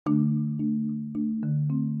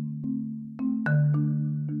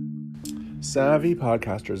Savvy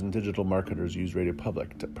podcasters and digital marketers use Radio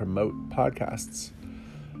Public to promote podcasts.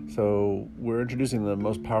 So we're introducing the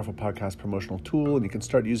most powerful podcast promotional tool, and you can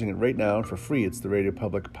start using it right now for free. It's the Radio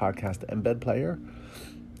Public Podcast Embed Player.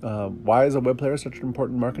 Why is a web player such an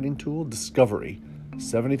important marketing tool? Discovery.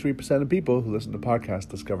 73% of people who listen to podcasts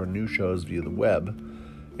discover new shows via the web,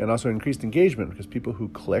 and also increased engagement because people who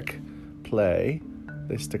click play,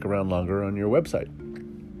 they stick around longer on your website.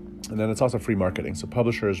 And then it's also free marketing. So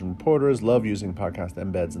publishers and reporters love using podcast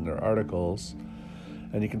embeds in their articles.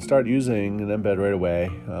 And you can start using an embed right away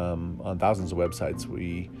on thousands of websites.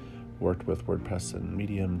 We worked with WordPress and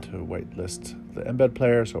Medium to whitelist the embed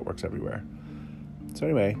player, so it works everywhere. So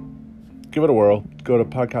anyway, give it a whirl. Go to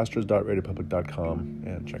podcasters.radiopublic.com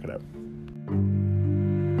and check it out.